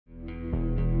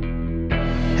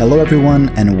Hello everyone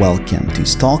and welcome to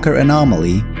Stalker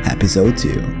Anomaly, episode 2.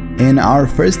 In our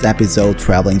first episode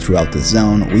traveling throughout the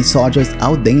zone, we saw just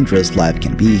how dangerous life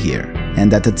can be here,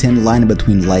 and that the thin line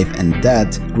between life and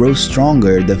death grows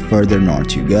stronger the further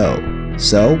north you go.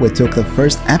 So we took the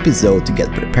first episode to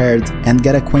get prepared and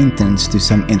get acquaintance to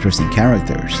some interesting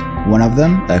characters. One of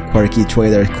them, a quirky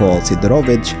trader called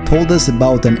Sidorovich, told us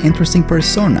about an interesting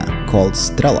persona called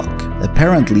Strelok.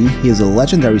 Apparently, he is a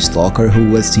legendary stalker who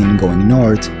was seen going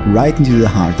north, right into the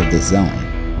heart of the zone.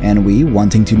 And we,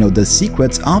 wanting to know the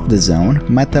secrets of the zone,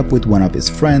 met up with one of his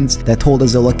friends that told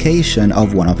us the location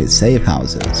of one of his safe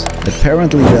houses.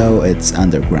 Apparently though, it's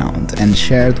underground and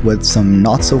shared with some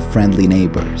not so friendly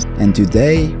neighbors. And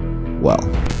today, well,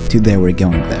 today we're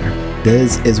going there.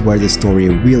 This is where the story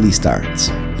really starts,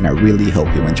 and I really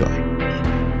hope you enjoy.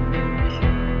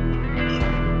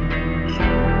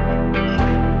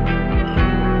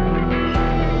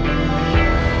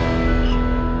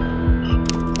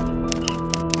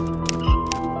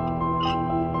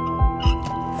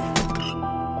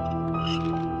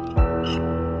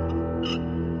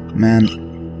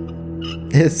 Man,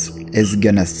 this is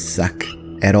gonna suck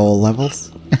at all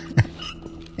levels.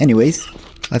 Anyways,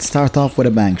 let's start off with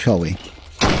a bang, shall we?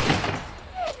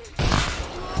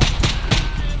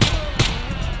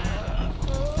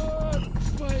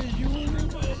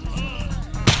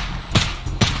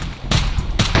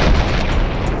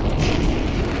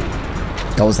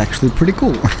 That was actually pretty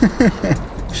cool.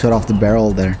 Shut off the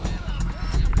barrel there.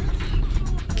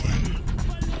 Okay.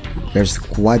 There's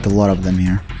quite a lot of them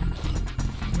here.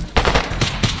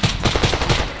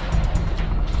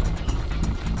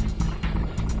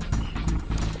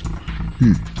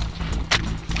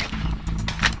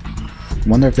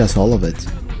 Wonder if that's all of it.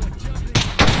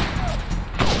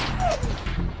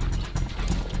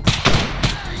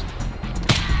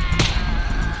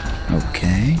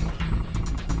 Okay.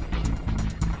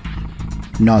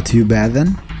 Not too bad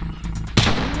then.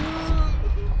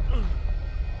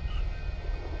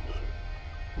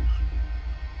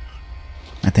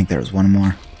 I think there's one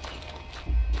more.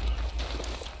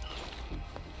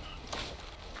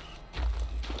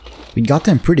 We got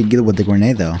them pretty good with the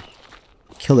grenade though.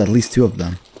 Killed at least 2 of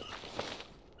them.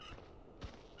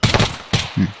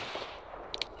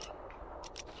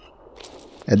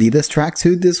 Adidas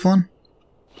tracksuit, this one?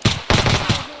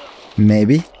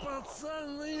 Maybe.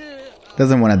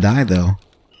 Doesn't want to die though.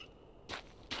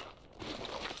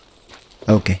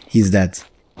 Okay, he's dead.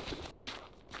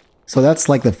 So that's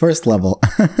like the first level.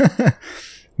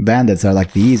 Bandits are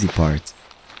like the easy part.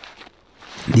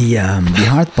 The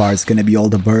hard part's gonna be all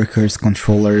the burkers,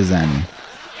 controllers, and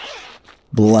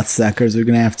bloodsuckers we're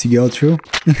gonna have to go through.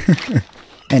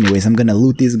 Anyways, I'm gonna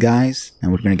loot these guys and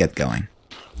we're gonna get going.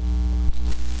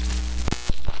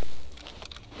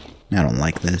 I don't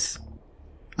like this.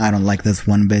 I don't like this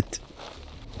one bit.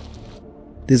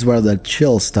 This is where the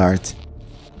chills start.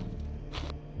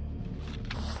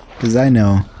 Cause I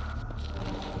know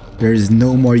there's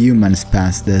no more humans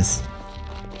past this.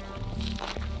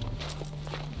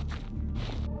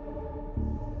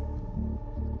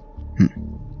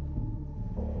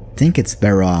 I think it's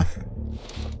better off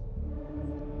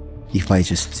if I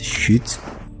just shoot,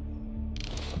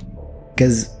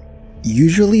 because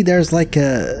usually there's like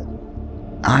a,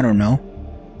 I don't know,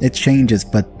 it changes,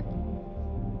 but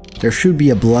there should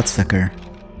be a bloodsucker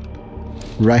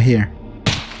right here.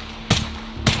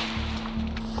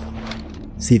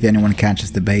 See if anyone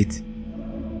catches the bait.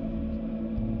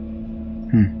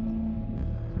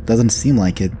 Doesn't seem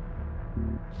like it.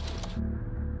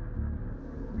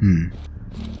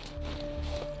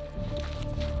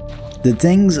 The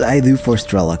things I do for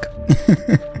Strelok.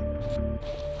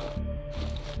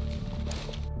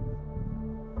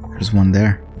 There's one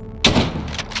there.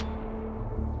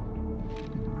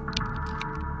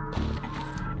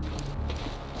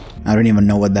 I don't even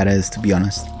know what that is, to be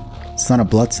honest. It's not a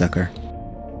bloodsucker.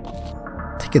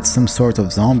 I think it's some sort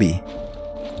of zombie,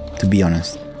 to be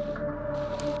honest.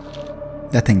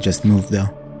 That thing just moved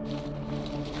though.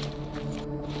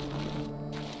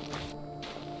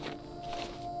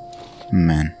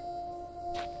 Man.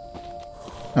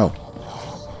 Oh.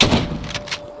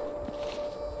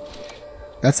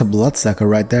 That's a bloodsucker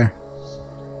right there.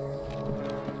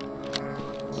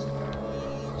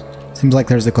 Seems like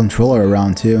there's a controller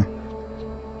around too.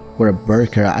 Or a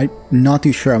burker. I'm not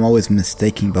too sure, I'm always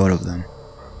mistaking both of them.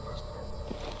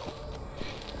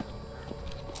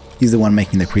 He's the one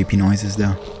making the creepy noises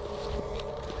though.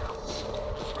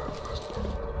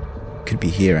 Could be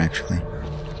here actually.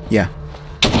 Yeah.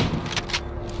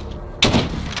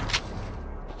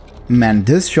 Man,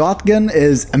 this shotgun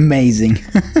is amazing.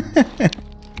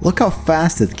 Look how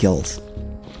fast it kills.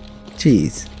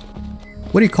 Jeez.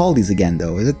 What do you call these again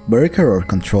though? Is it Berker or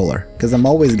Controller? Because I'm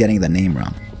always getting the name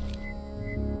wrong.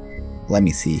 Let me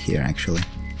see here actually.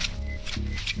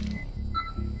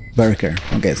 Berker.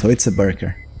 Okay, so it's a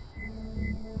Berker.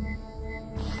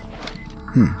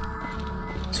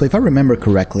 So if I remember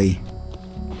correctly,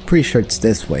 pretty sure it's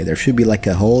this way. There should be like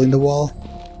a hole in the wall.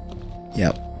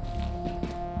 Yep.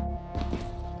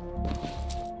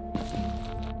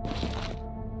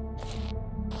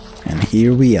 And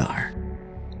here we are.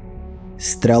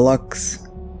 Strelok's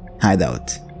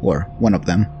hideout, or one of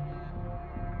them.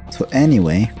 So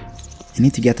anyway, I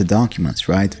need to get the documents,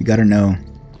 right? We gotta know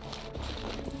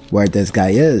where this guy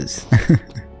is.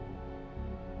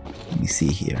 Let me see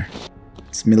here.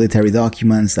 It's military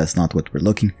documents, that's not what we're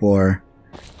looking for.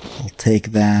 I'll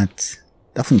take that.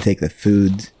 Definitely take the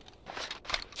food.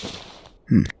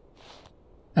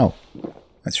 Oh,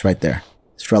 that's right there.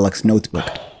 Strelok's notebook.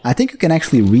 I think you can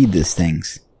actually read these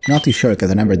things. Not too sure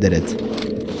because I never did it.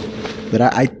 But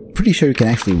I'm pretty sure you can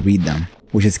actually read them,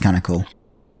 which is kinda cool.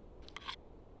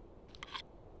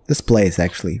 This place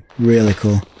actually really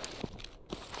cool.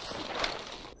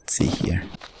 Let's see here.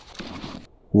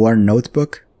 War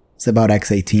notebook. It's about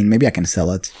X18. Maybe I can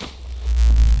sell it.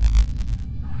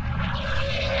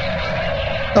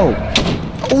 Oh!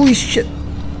 Holy shit!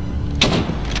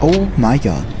 Oh my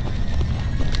god.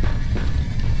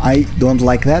 I don't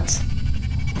like that.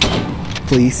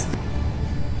 Please.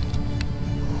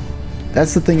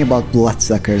 That's the thing about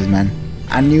bloodsuckers, man.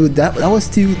 I knew that was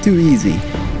too easy.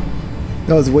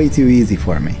 That was way too easy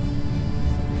for me.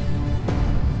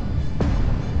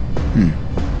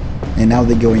 And now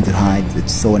they're going to hide.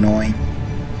 It's so annoying.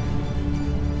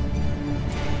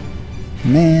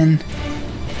 Man.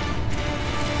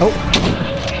 Oh.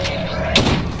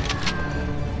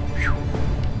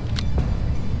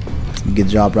 Good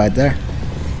job right there.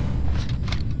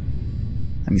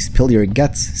 Let me spill your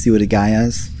guts, see what the guy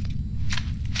has.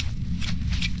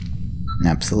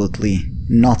 Absolutely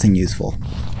nothing useful.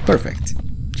 Perfect.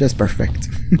 Just perfect.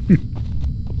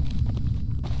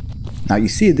 Now you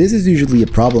see, this is usually a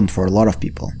problem for a lot of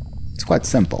people. It's quite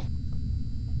simple.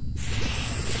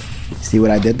 See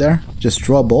what I did there? Just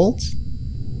throw a bolt.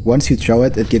 Once you throw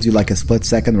it, it gives you like a split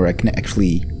second where you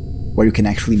can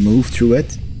actually move through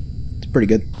it. It's pretty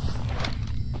good.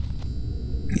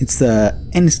 It's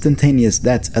instantaneous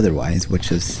death otherwise,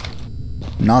 which is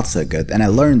not so good. And I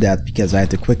learned that because I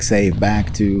had to quick save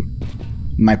back to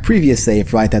my previous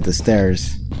save right at the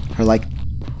stairs for like,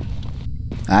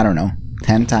 I don't know,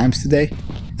 10 times today.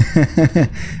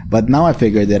 But now I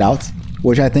figured it out,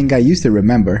 which I think I used to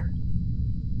remember.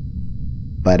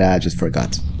 But I just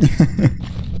forgot.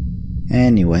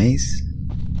 Anyways.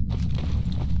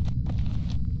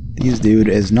 This dude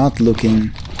is not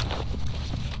looking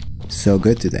so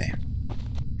good today.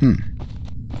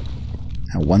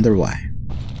 I wonder why.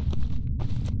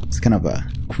 It's kind of a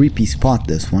creepy spot,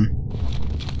 this one.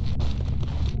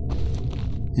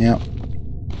 Yep.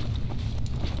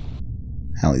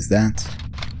 Hell is that?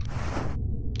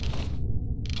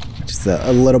 Just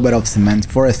a little bit of cement.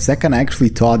 For a second I actually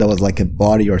thought that was like a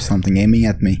body or something aiming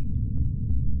at me.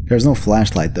 There's no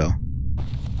flashlight though.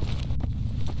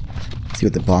 Let's see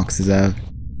what the boxes have.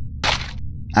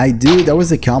 There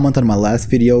was a comment on my last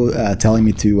video telling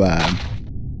me to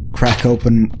crack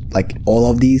open like all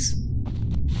of these.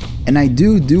 And I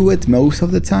do it most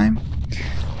of the time.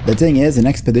 The thing is, in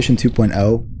Expedition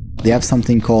 2.0, they have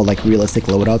something called like realistic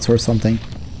loadouts or something.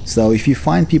 So if you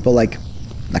find people like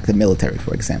the military,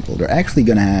 for example, they're actually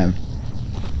gonna have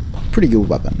pretty good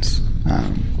weapons.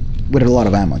 With a lot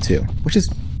of ammo too, which is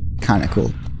kinda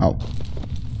cool. Oh.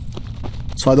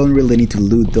 So I don't really need to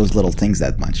loot those little things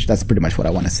that much. That's pretty much what I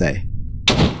want to say.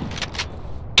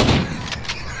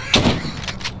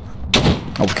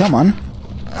 Oh, come on.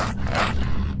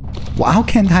 Well, how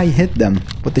can't I hit them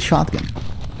with the shotgun?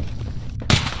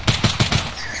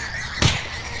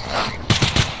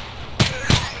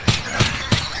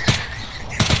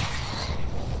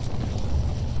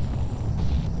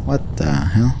 What the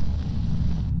hell?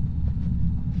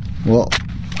 Well,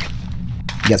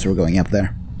 guess we're going up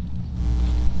there.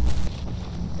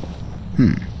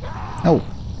 Oh.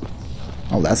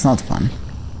 Oh, that's not fun.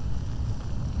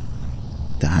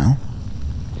 The hell?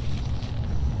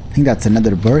 I think that's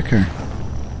another Berker.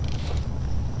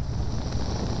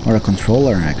 Or a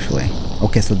controller, actually.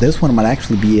 Okay, so this one might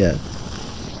actually be a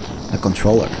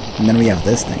controller. And then we have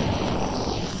this thing.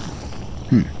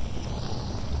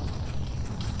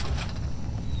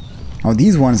 Oh,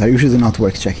 these ones are usually not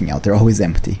worth checking out. They're always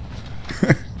empty.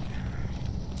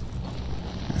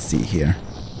 Let's see here.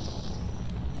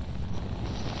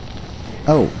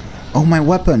 Oh. Oh, my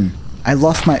weapon. I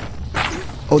lost my...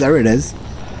 Oh, there it is.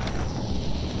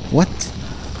 What?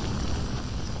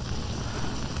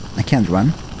 I can't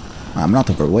run. I'm not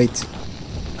overweight.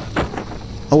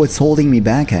 Oh, it's holding me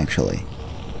back, actually.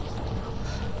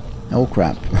 Oh,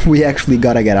 crap. We actually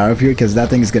gotta get out of here, because that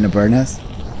thing is gonna burn us.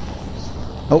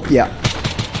 Oh, yeah.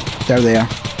 There they are.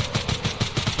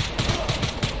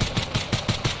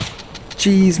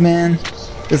 Jeez, man.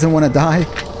 Doesn't want to die.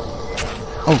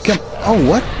 Oh, come... Oh,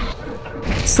 what?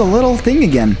 It's a little thing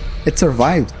again. It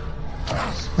survived.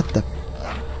 What the...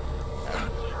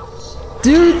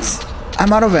 Dudes!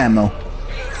 I'm out of ammo.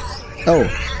 Oh.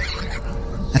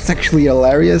 That's actually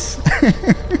hilarious.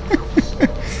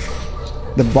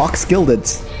 The box killed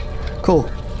it. Cool.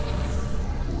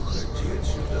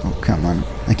 Oh, come on.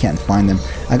 I can't find them.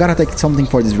 I gotta take something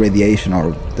for this radiation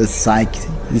or this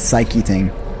psyche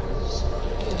thing.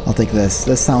 I'll take this.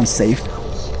 This sounds safe.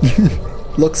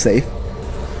 Looks safe.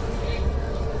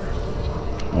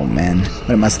 Oh man,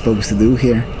 what am I supposed to do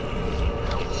here?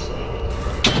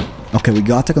 Okay, we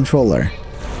got the controller.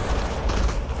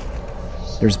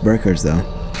 There's burkers though.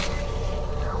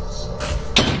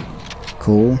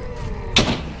 Cool.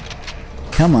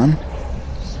 Come on.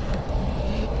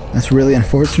 That's really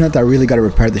unfortunate. I really gotta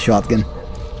repair the shotgun.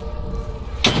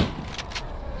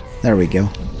 There we go.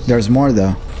 There's more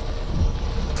though.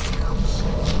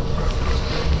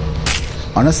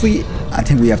 Honestly, I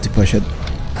think we have to push it.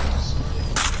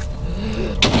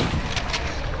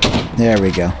 There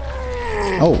we go.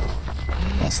 Oh.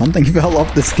 Well, something fell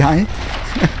off the sky.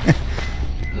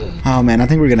 Oh man, I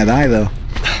think we're gonna die though.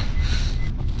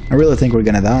 I really think we're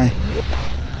gonna die.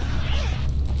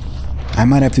 I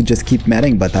might have to just keep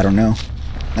medding, but I don't know.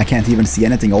 I can't even see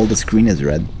anything, all the screen is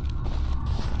red.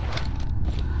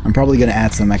 I'm probably gonna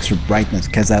add some extra brightness,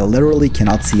 because I literally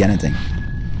cannot see anything.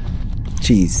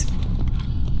 Jeez.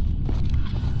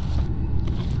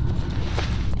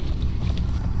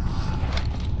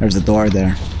 There's a door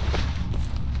there.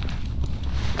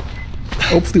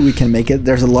 Hopefully we can make it.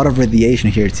 There's a lot of radiation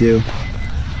here too.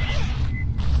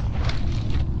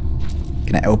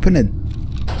 Can I open it?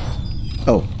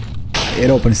 Oh. It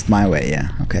opens my way, yeah,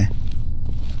 okay.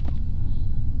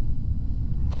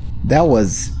 That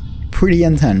was pretty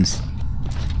intense.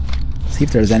 See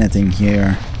if there's anything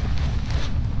here.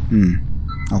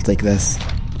 I'll take this.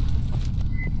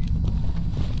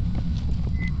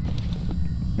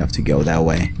 You have to go that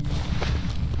way.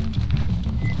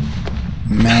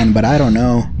 Man, but I don't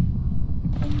know.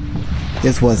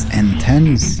 This was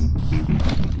intense.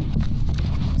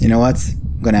 You know what?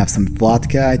 I'm gonna have some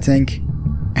vodka, I think.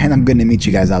 And I'm gonna meet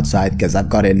you guys outside because I've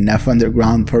got enough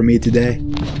underground for me today.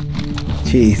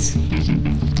 Jeez.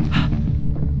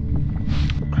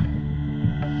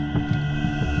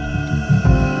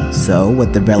 So,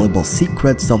 with the valuable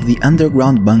secrets of the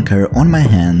underground bunker on my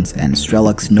hands and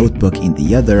Strelok's notebook in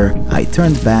the other, I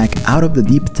turned back out of the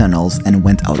deep tunnels and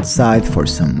went outside for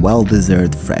some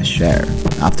well-deserved fresh air.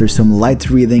 After some light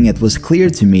reading, it was clear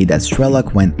to me that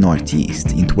Strelok went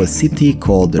northeast, into a city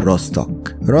called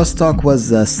Rostok. Rostok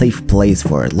was a safe place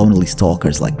for lonely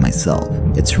stalkers like myself.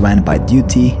 It's ran by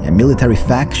Duty, a military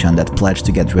faction that pledged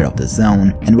to get rid of the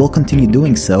zone, and will continue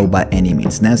doing so by any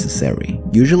means necessary,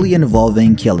 usually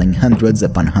involving killing hundreds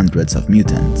upon hundreds of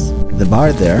mutants. The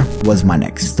bar there was my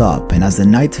next stop, and as the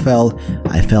night fell,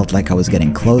 I felt like I was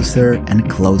getting closer and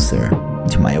closer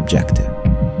to my objective.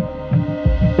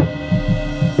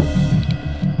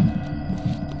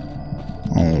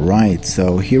 Alright,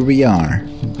 so here we are.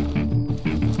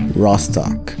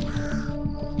 Rostok.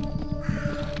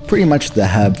 Pretty much the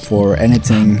hub for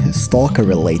anything Stalker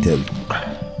related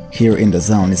here in the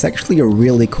zone. It's actually a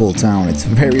really cool town. It's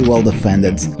very well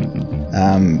defended.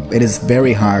 It is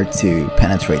very hard to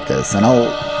penetrate this, and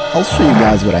I'll show you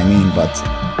guys what I mean, but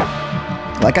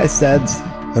like I said,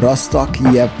 Rostok,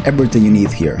 you have everything you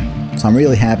need here. So I'm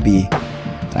really happy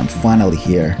that I'm finally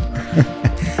here.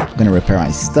 I'm gonna repair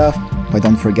my stuff, if I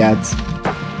don't forget,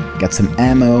 get some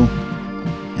ammo,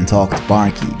 and talk to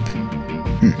Barkeep.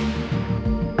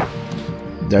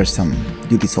 There's some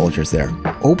duty soldiers there.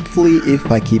 Hopefully,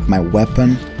 if I keep my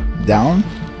weapon down,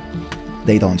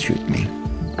 they don't shoot me.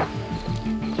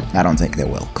 I don't think they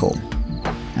will. Cool.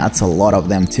 That's a lot of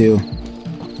them too.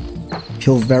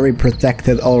 Feel very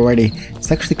protected already. It's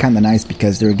actually kind of nice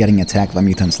because they're getting attacked by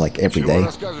mutants like every day.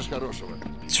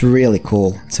 It's really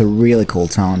cool. It's a really cool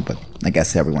town, but I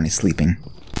guess everyone is sleeping.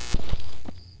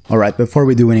 Alright, before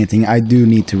we do anything, I do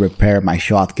need to repair my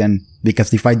shotgun,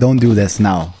 because if I don't do this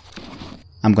now,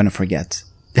 I'm gonna forget.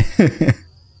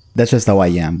 That's just how I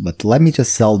am, but let me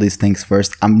just sell these things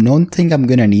first. I don't think I'm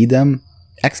gonna need them.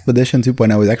 Expedition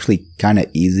 2.0 is actually kinda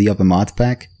easy of a mod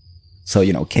pack. So,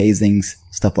 you know, casings,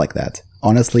 stuff like that.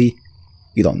 Honestly,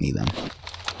 You don't need them.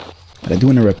 But I do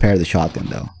want to repair the shotgun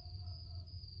though.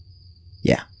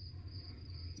 Yeah.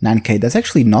 9k, that's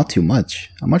actually not too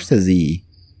much. How much does he...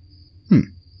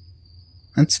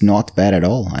 That's not bad at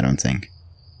all, I don't think.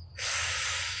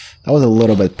 That was a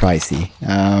little bit pricey.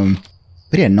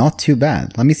 But yeah, not too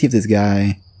bad. Let me see if this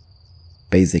guy...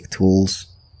 Basic tools.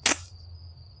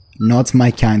 Not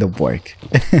my kind of work.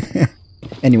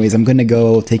 Anyways, I'm gonna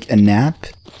go take a nap.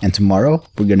 And tomorrow,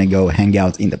 we're gonna go hang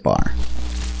out in the bar.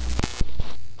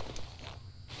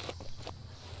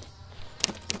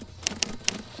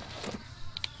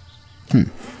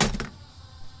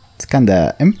 It's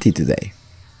kinda empty today.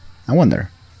 I wonder.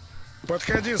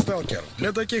 Подходи, Stalker.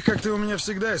 Для таких, как ты, у меня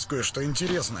всегда есть кое-что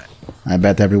интересное. I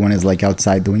bet everyone is like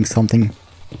outside doing something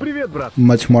Привет, брат.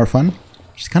 much more fun.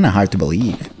 It's kinda hard to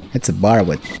believe. It's a bar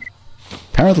with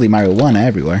apparently marijuana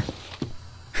everywhere.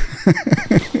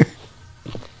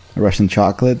 Russian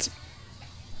chocolates.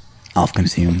 I've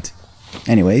consumed.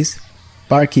 Anyways,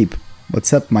 barkeep.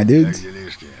 What's up, my dude?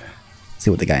 See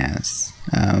what the guy has.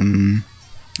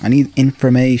 I need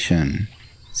information.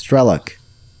 Strelok.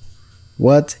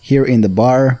 What? Here in the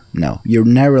bar? No, you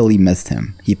narrowly missed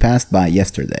him. He passed by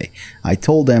yesterday. I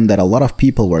told him that a lot of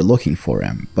people were looking for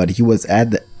him, but he was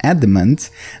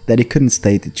adamant that he couldn't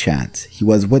stay to chat. He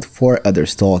was with 4 other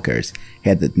stalkers,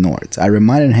 headed north. I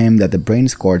reminded him that the brain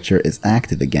scorcher is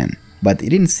active again, but he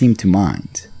didn't seem to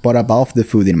mind. Brought up all the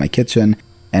food in my kitchen,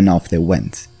 and off they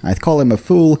went. I'd call him a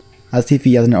fool, as if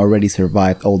he hasn't already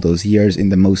survived all those years in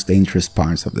the most dangerous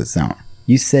parts of the zone.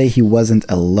 You say he wasn't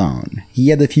alone. He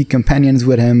had a few companions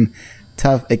with him,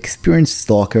 tough, experienced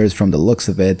stalkers from the looks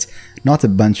of it, not a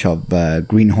bunch of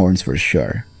greenhorns for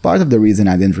sure. Part of the reason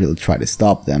I didn't really try to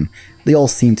stop them, they all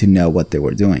seemed to know what they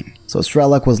were doing. So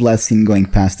Strelok was last seen going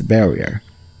past the barrier.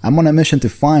 I'm on a mission to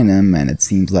find him, and it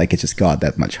seems like it just got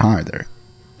that much harder.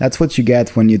 That's what you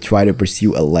get when you try to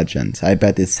pursue a legend. I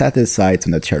bet it set his sights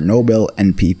on the Chernobyl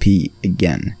NPP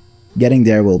again. Getting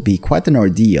there will be quite an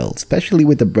ordeal, especially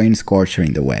with the brain scorcher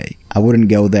in the way. I wouldn't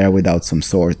go there without some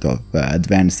sort of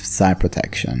advanced psi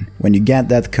protection. When you get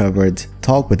that covered,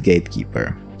 talk with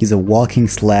Gatekeeper. He's a walking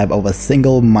slab of a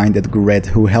single-minded grit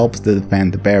who helps to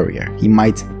defend the barrier. He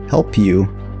might help you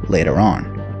later on.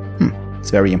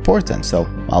 It's very important, so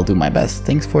I'll do my best.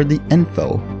 Thanks for the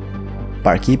info.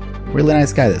 Barkeep, really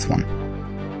nice guy, this one.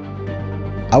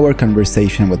 Our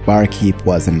conversation with Barkeep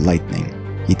was enlightening.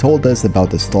 He told us about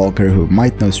the Stalker who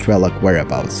might know Strelok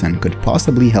whereabouts and could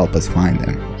possibly help us find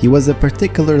him. He was a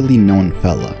particularly known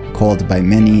fella, called by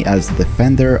many as the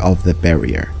Defender of the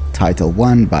Barrier, title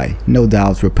won by no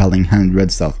doubt repelling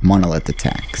hundreds of Monolith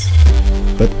attacks.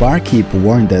 But Barkeep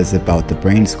warned us about the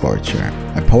Brain Scorcher,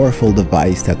 a powerful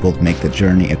device that will make the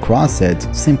journey across it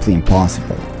simply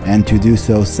impossible. And to do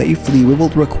so safely we will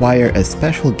require a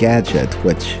special gadget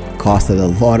which costed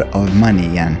a lot of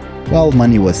money, and well,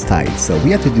 money was tight, so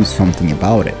we had to do something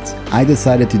about it. I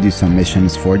decided to do some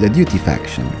missions for the Duty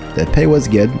faction. The pay was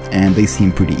good and they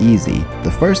seemed pretty easy.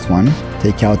 The first one,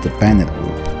 take out the Bandit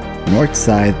group, north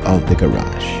side of the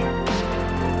garage.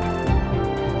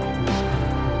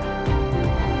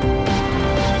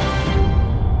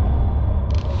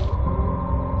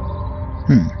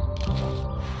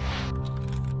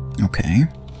 Okay.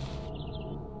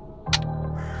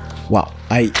 Wow,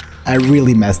 I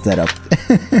really messed that up.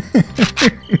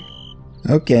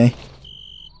 Okay.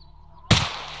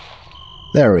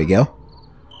 There we go.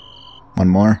 One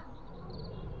more.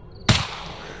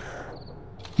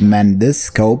 Man, this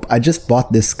scope, I just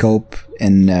bought this scope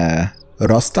in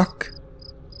Rostok.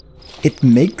 It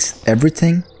makes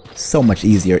everything so much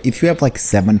easier. If you have like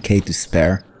 7k to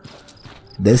spare,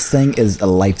 this thing is a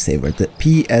lifesaver. The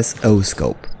PSO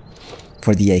scope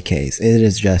for the AKs. It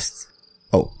is just...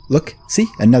 Oh, look, see?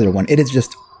 Another one. It is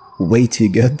just way too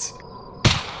good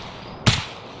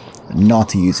not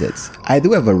to use it. I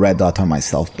do have a red dot on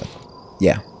myself, but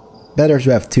yeah. Better to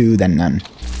have 2 than none.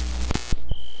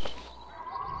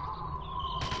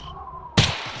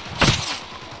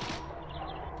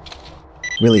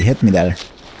 Really hit me there.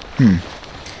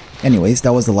 Anyways,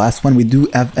 that was the last one. We do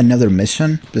have another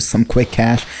mission. Just some quick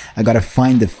cash. I gotta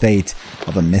find the fate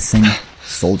of a missing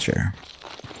soldier.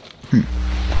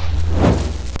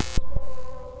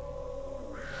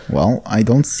 Well, I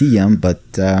don't see him, but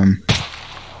I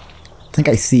think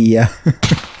I see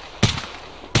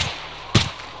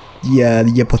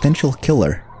the potential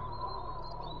killer.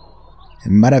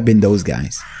 It might have been those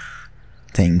guys.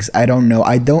 Things. I don't know.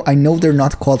 I know they're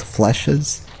not called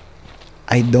fleshes.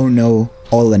 I don't know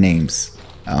all the names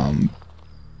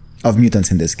of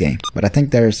mutants in this game, but I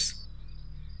think there's...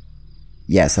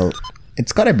 Yeah, so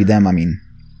it's gotta be them. I mean,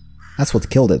 that's what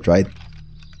killed it, right?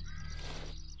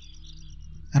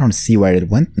 I don't see where it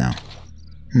went now.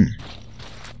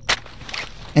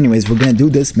 Anyways, we're gonna do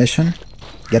this mission,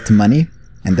 get the money,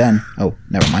 and then... Oh,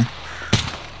 never mind.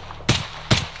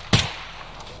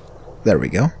 There we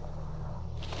go.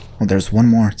 Oh, there's one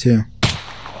more too.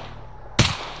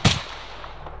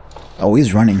 Oh,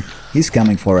 he's running. He's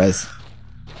coming for us.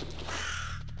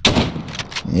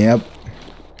 Yep.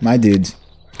 My dude.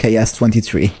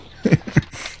 KS-23.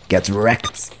 Gets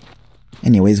wrecked.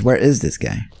 Anyways, where is this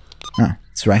guy? Oh,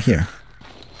 it's right here.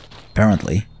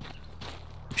 Apparently.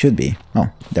 Should be. Oh,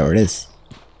 there it is.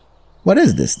 What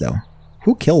is this, though?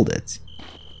 Who killed it?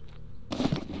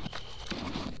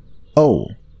 Oh,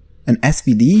 an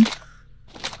SVD?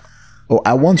 Oh,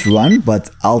 I won't run, but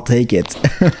I'll take it.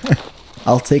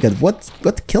 I'll take it. What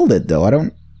killed it, though? I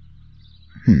don't...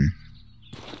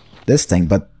 This thing,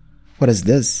 but what is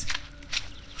this?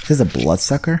 Is this a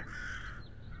bloodsucker?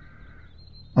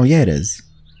 Oh, yeah, it is.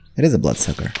 It is a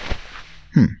bloodsucker.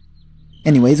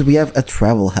 Anyways, we have a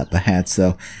travel hub ahead,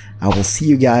 so I will see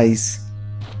you guys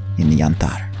in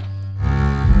Yantar.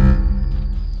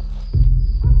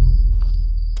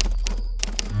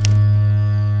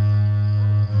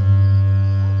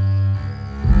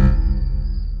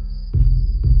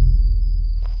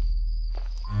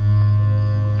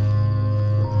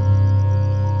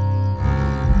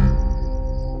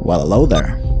 Well, hello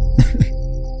there.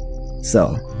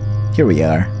 So, here we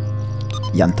are,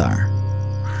 Yantar.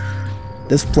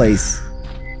 This place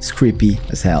is creepy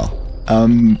as hell.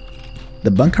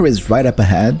 The bunker is right up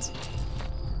ahead.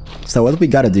 So what we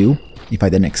gotta do, if I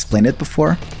didn't explain it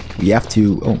before, we have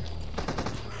to...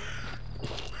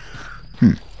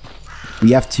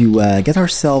 We have to get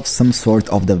ourselves some sort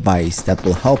of device that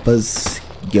will help us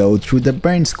go through the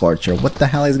brain scorcher. What the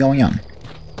hell is going on?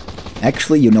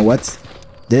 Actually, you know what?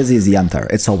 This is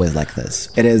Yantar. It's always like this.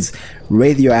 It is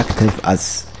radioactive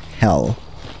as hell.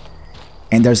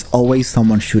 And there's always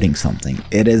someone shooting something.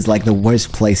 It is like the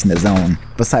worst place in the zone,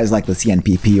 besides like the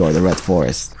CNPP or the Red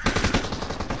Forest.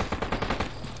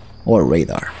 Or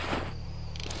radar.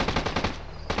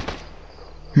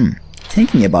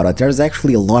 Thinking about it, there's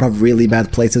actually a lot of really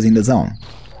bad places in the zone.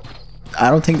 I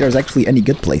don't think there's actually any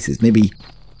good places. Maybe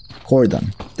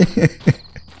Cordon.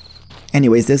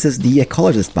 Anyways, this is the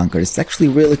ecologist bunker. It's actually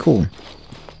really cool.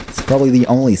 It's probably the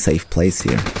only safe place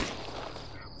here.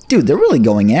 Dude, they're really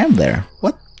going in there.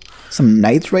 What? Some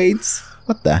night raids?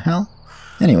 What the hell?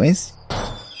 Anyways.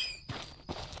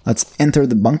 Let's enter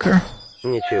the bunker.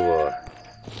 Ничего.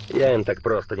 Я им так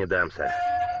просто не дамся.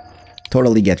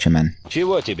 Totally get you, man.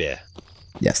 Чего тебе?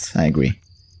 Yes, I agree.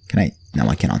 Can I? No,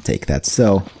 I cannot take that.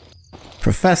 So,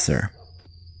 Professor.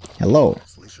 Hello.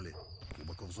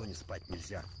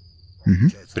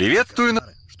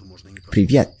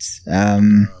 Привет.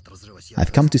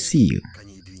 I've come to see you.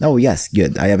 Oh yes,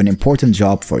 good. I have an important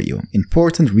job for you.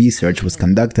 Important research was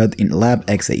conducted in Lab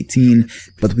X18,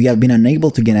 but we have been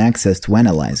unable to gain access to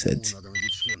analyze it.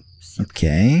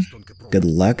 Okay. Good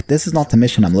luck. This is not the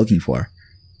mission I'm looking for.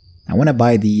 I want to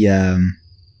buy the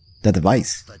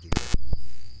device.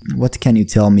 What can you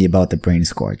tell me about the brain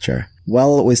scorcher?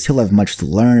 Well, we still have much to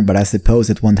learn, but I suppose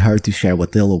it won't hurt to share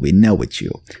what little we know with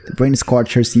you. The brain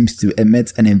scorcher seems to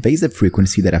emit an invasive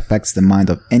frequency that affects the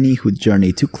mind of any who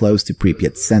journey too close to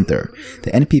Pripyat's center, the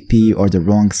NPP or the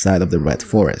wrong side of the Red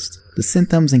Forest. The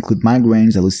symptoms include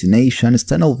migraines, hallucinations,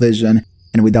 tunnel vision,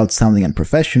 and without sounding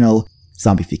unprofessional,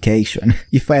 zombification.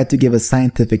 If I had to give a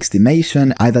scientific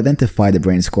estimation, I'd identify the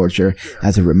brain scorcher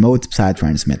as a remote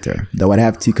psy-transmitter, though I'd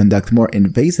have to conduct more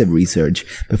invasive research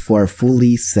before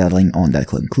fully settling on that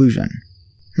conclusion.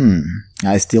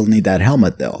 I still need that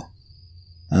helmet though.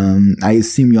 I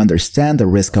assume you understand the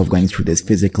risk of going through these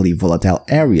physically volatile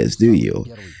areas, do you?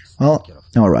 Well,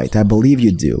 alright, I believe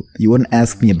you do. You wouldn't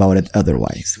ask me about it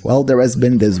otherwise. Well, there has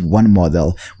been this one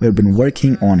model we've been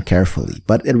working on carefully,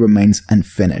 but it remains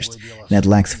unfinished, and it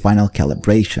lacks final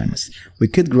calibrations. We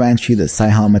could grant you the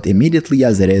Psi-helmet immediately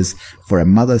as it is for a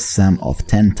modest sum of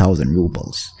 10,000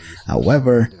 rubles.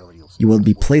 However, you will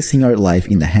be placing your life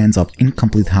in the hands of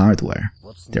incomplete hardware.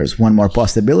 There's one more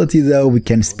possibility though, we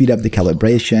can speed up the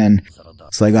calibration,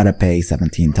 so I gotta pay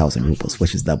 17,000 rubles,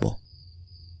 which is double.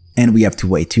 And we have to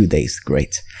wait 2 days,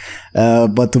 great.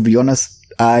 But to be honest,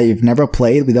 I've never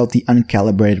played without the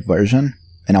uncalibrated version,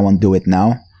 and I won't do it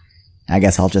now. I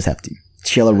guess I'll just have to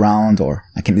chill around, or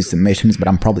I can do some missions, but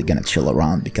I'm probably gonna chill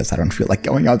around because I don't feel like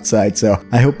going outside, so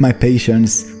I hope my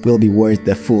patience will be worth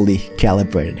the fully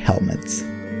calibrated helmets.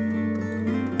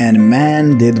 And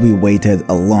man, did we waited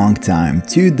a long time.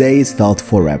 2 days felt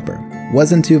forever.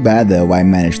 Wasn't too bad though, I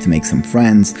managed to make some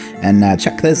friends, and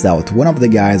check this out, one of the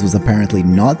guys was apparently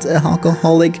not a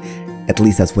alcoholic, At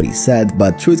least that's what he said,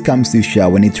 but truth comes to show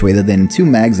when he traded in 2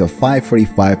 mags of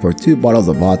 545 for 2 bottles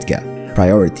of vodka.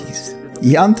 Priorities.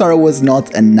 Yantar was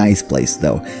not a nice place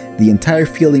though. The entire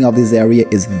feeling of this area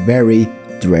is very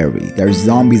dreary. There's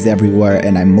zombies everywhere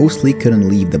and I mostly couldn't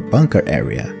leave the bunker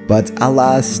area. But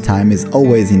alas, time is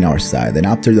always in our side, and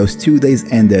after those 2 days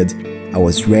ended, I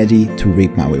was ready to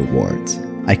reap my rewards.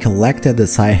 I collected the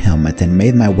Psy helmet and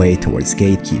made my way towards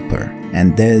Gatekeeper,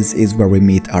 and this is where we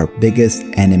meet our biggest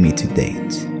enemy to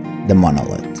date, the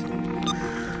Monolith.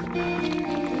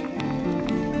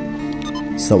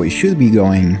 So we should be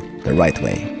going the right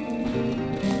way.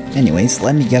 Anyways,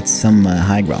 let me get some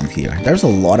high ground here. There's a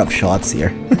lot of shots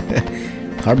here.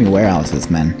 Army warehouses,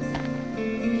 man.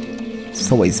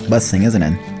 It's always buzzing, isn't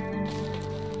it?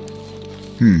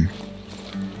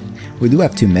 We do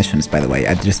have 2 missions, by the way.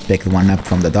 I just picked one up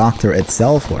from the doctor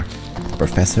itself, or the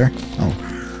professor. Oh.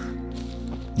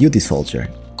 Duty soldier.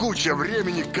 Куча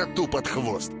времени коту под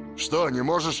хвост. Что, не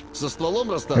можешь со стволом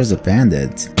расстаться? There's a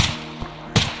bandit.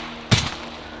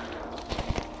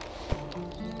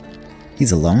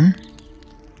 He's alone?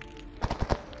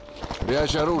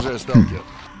 Прячь оружие, Сталкер.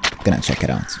 Gonna check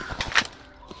it out.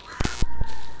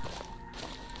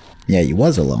 Yeah, he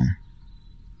was alone.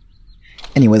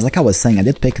 Anyways, like I was saying, I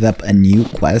did pick up a new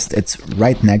quest. It's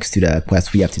right next to the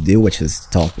quest we have to do, which is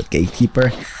talk with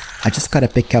Gatekeeper. I just gotta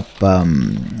pick up,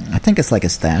 I think it's like a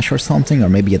stash or something, or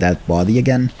maybe a dead body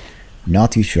again.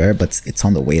 Not too sure, but it's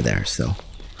on the way there, so...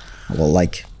 Well,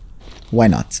 like, why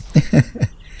not?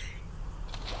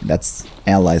 That's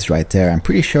allies right there. I'm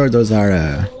pretty sure those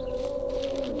are,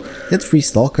 Did free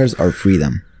Stalkers or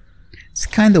freedom? It's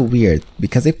kinda weird,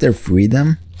 because if they're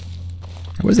freedom...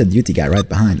 Where's the duty guy right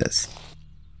behind us?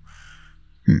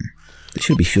 They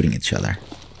should be shooting each other.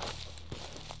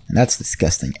 And that's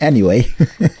disgusting. Anyway,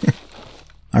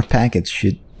 our package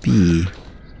should be...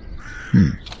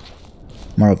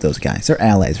 More of those guys. They're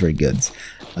allies, very good.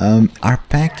 Our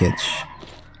package...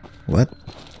 What?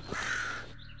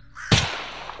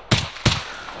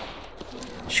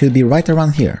 Should be right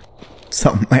around here.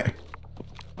 Somewhere.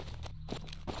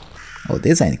 Oh,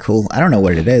 this ain't cool. I don't know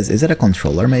what it is. Is it a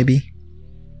controller, maybe?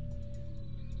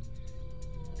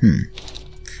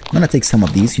 I'm gonna take some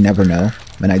of these, you never know.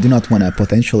 And I do not want to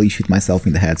potentially shoot myself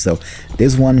in the head, so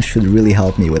this one should really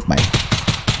help me with my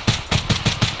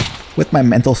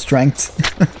mental strength.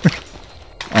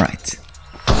 Alright.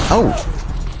 Oh!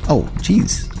 Oh,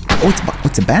 jeez. Oh,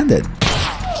 it's a bandit!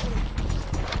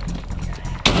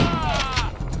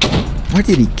 Where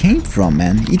did he came from,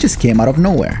 man? He just came out of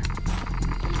nowhere.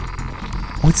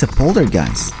 Oh, it's a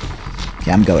poltergeist.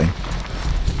 Okay, I'm going.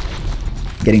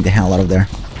 Getting the hell out of there.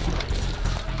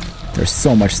 There's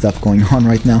so much stuff going on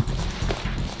right now.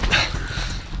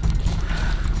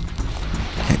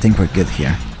 Okay, I think we're good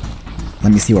here.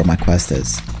 Let me see where my quest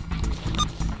is.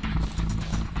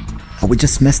 Oh, we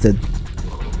just missed it.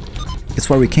 It's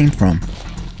where we came from.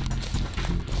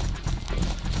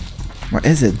 Where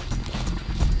is it?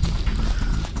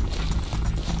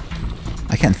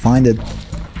 I can't find it.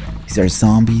 These are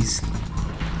zombies.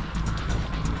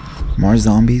 More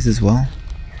zombies as well.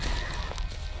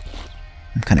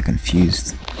 I'm kinda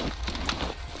confused.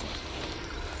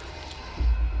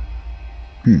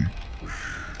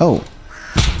 Oh.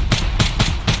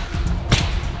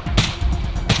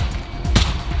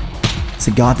 It's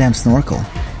a goddamn snorkel.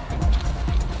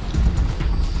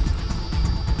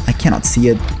 I cannot see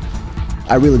it.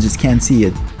 I really just can't see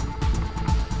it.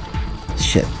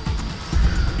 Shit.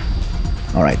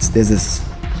 Alright, this is...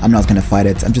 I'm not gonna fight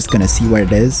it. I'm just gonna see where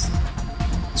it is.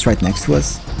 It's right next to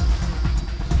us.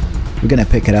 We're gonna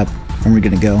pick it up and we're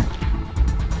gonna go.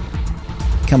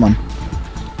 Come on.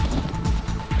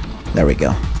 There we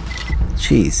go.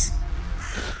 Jeez.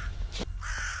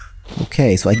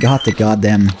 Okay, so I got the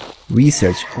goddamn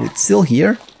research. Oh, it's still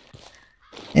here?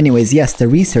 Anyways, yes, the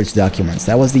research documents.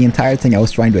 That was the entire thing I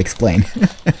was trying to explain.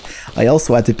 I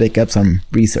also had to pick up some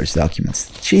research documents.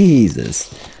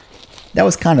 Jesus. That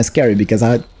was kind of scary because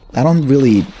I'm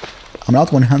not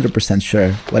 100%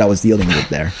 sure what I was dealing with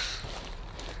there.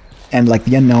 And like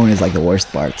the unknown is like the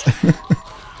worst part.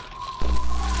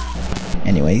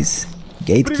 Anyways,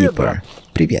 Gatekeeper.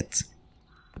 Привет.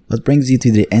 What brings you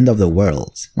to the end of the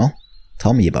world? Well,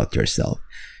 tell me about yourself.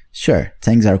 Sure,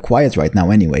 things are quiet right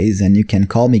now anyways, and you can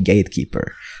call me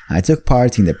Gatekeeper. I took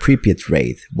part in the Pripyat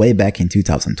raid way back in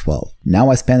 2012.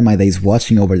 Now I spend my days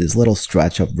watching over this little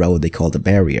stretch of road they call the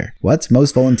barrier. What?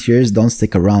 Most volunteers don't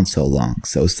stick around so long,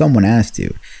 so someone has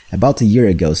to. About a year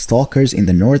ago, stalkers in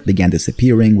the north began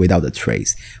disappearing without a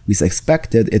trace. We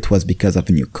suspected it was because of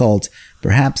a new cult,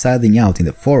 perhaps hiding out in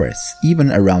the forests,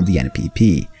 even around the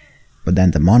NPP. But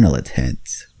then the Monolith hit.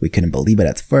 We couldn't believe it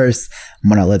at first.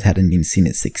 Monolith hadn't been seen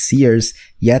in 6 years,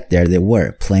 yet there they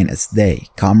were, plain as day.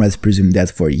 Comrades presumed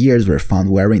dead for years were found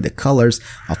wearing the colors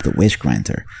of the Wish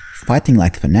Granter, fighting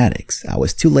like fanatics. I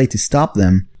was too late to stop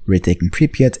them, retaking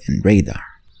Pripyat and Radar.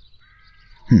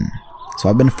 So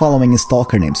I've been following a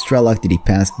stalker named Strelok that he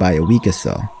passed by a week or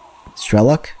so.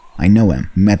 Strelok? I know him.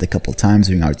 We met a couple times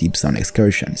during our deep zone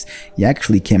excursions. He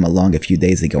actually came along a few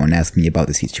days ago and asked me about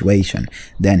the situation.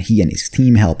 Then he and his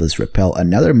team helped us repel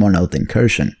another Monolith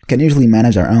incursion. We can usually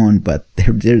manage our own, but they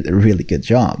did a really good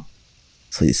job.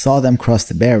 So you saw them cross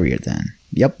the barrier then?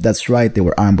 Yep, that's right, they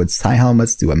were armed with psi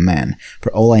helmets to a man.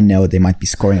 For all I know, they might be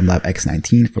scoring in Lab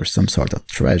X-19 for some sort of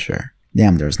treasure.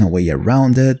 Damn, there's no way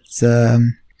around it.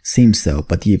 Seems so,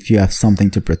 but if you have something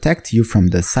to protect you from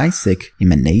the psionic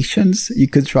emanations, you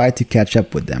could try to catch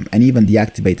up with them and even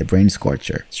deactivate the Brain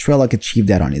Scorcher. Strelok achieved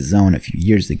that on his own a few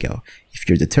years ago. If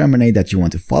you're determined that you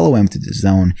want to follow him to the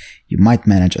zone, you might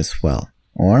manage as well.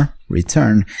 Or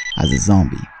return as a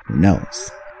zombie. Who knows?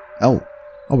 Oh,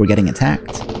 we're getting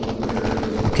attacked.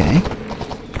 Okay.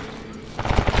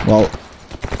 Well,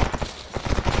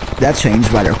 that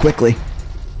changed rather quickly.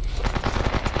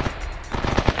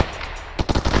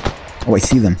 Oh, I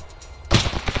see them.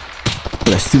 Oh,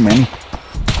 there's too many.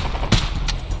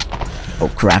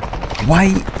 Oh crap.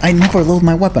 Why? I never load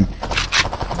my weapon.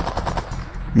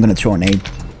 I'm gonna throw an aid.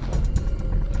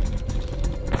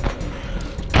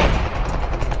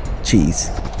 Jeez.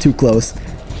 Too close.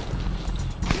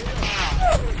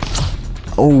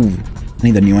 Oh, I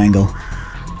need a new angle.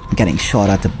 I'm getting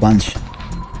shot at a bunch.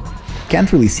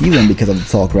 Can't really see them because of the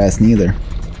tall grass neither.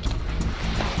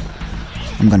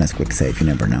 I'm gonna quick save, you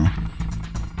never know.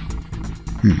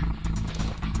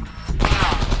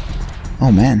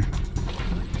 Oh man.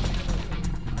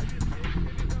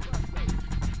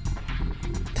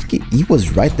 I think he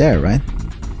was right there, right?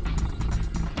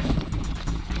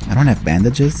 I don't have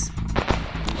bandages.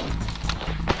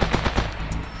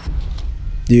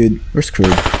 Dude, we're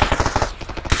screwed.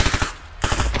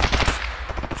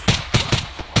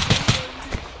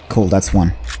 Cool, that's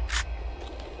one.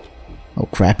 Oh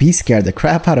crap, he scared the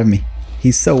crap out of me.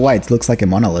 He's so white, looks like a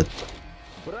monolith.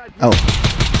 Oh.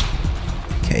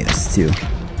 Okay, that's two.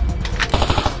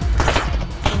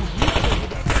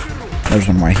 There's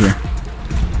one right here.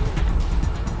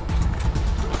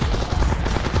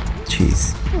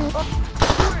 Jeez.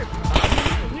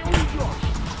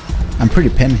 I'm pretty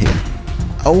pinned here.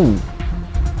 Oh!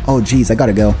 Oh jeez, I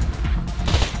gotta go.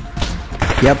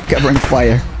 Yep, covering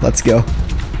fire. Let's go.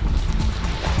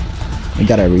 We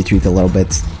gotta retreat a little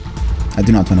bit. I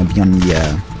do not want to be on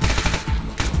the...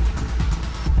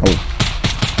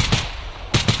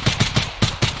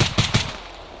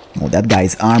 Oh, that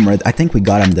guy's armored. I think we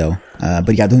got him though.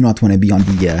 But yeah, I do not want to be on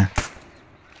the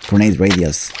grenade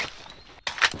radius.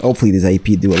 Hopefully this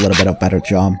AP do a little bit of better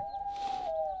job.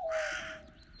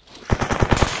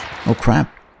 Oh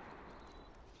crap.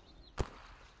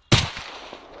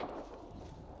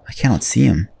 I cannot see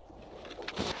him.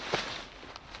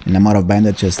 And I'm out of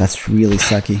bandages, that's really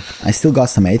sucky. I still got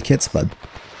some aid kits, but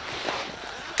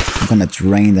I'm gonna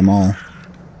drain them all.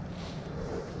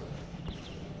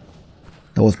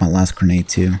 That was my last grenade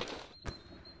too.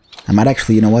 I might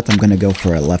actually, you know what, I'm gonna go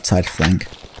for a left side flank.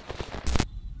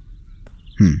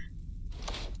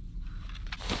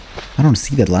 I don't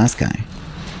see that last guy.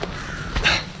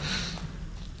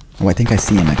 Oh, I think I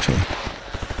see him actually.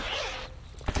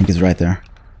 I think he's right there.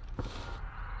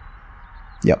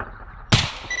 Yep.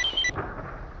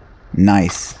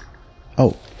 Nice.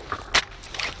 Oh.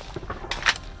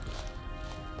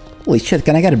 Holy shit,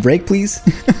 can I get a break please?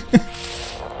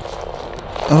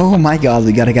 Oh my god,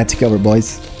 we gotta get to cover,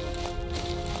 boys.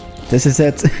 This is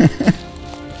it.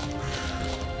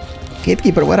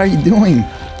 Gatekeeper, what are you doing?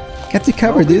 Get to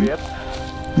cover, dude.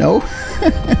 No?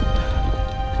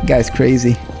 Guy's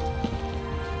crazy.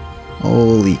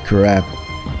 Holy crap.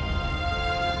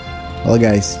 Well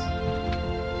guys,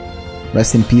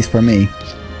 rest in peace for me.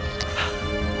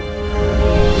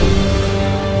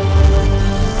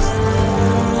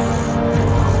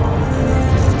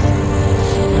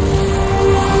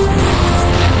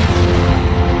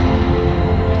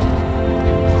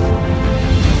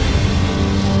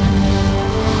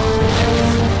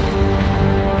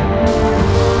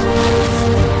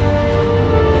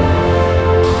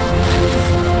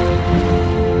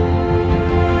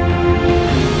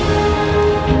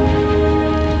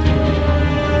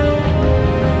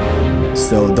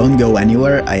 go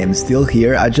anywhere, I am still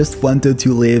here. I just wanted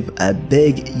to leave a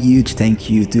big, huge thank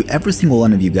you to every single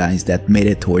one of you guys that made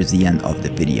it towards the end of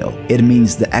the video. It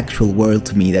means the actual world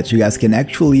to me that you guys can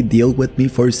actually deal with me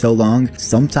for so long.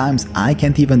 Sometimes I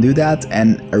can't even do that,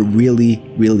 and I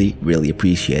really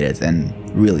appreciate it and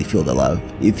really feel the love.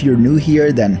 If you're new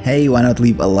here, then hey, why not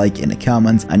leave a like in the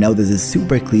comments? I know this is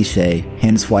super cliche,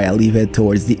 hence why I leave it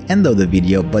towards the end of the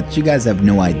video, but you guys have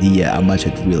no idea how much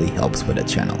it really helps with the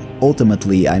channel.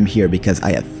 Ultimately, I'm here because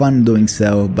I have fun doing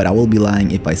so, but I will be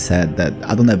lying if I said that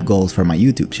I don't have goals for my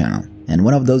YouTube channel. And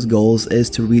one of those goals is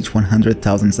to reach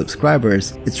 100,000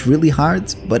 subscribers. It's really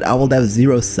hard, but I will have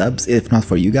 0 subs if not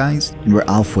for you guys, and we're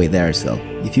halfway there, so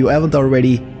if you haven't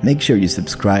already, make sure you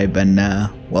subscribe, and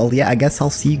well, yeah, I guess I'll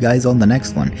see you guys on the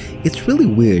next one. It's really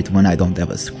weird when I don't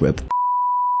have a script.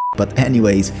 But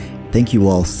anyways, thank you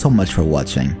all so much for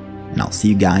watching, and I'll see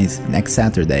you guys next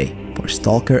Saturday for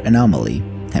Stalker Anomaly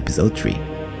episode 3.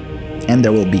 And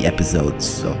there will be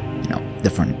episodes of,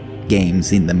 different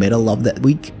games in the middle of that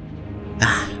week.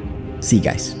 See you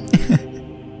guys.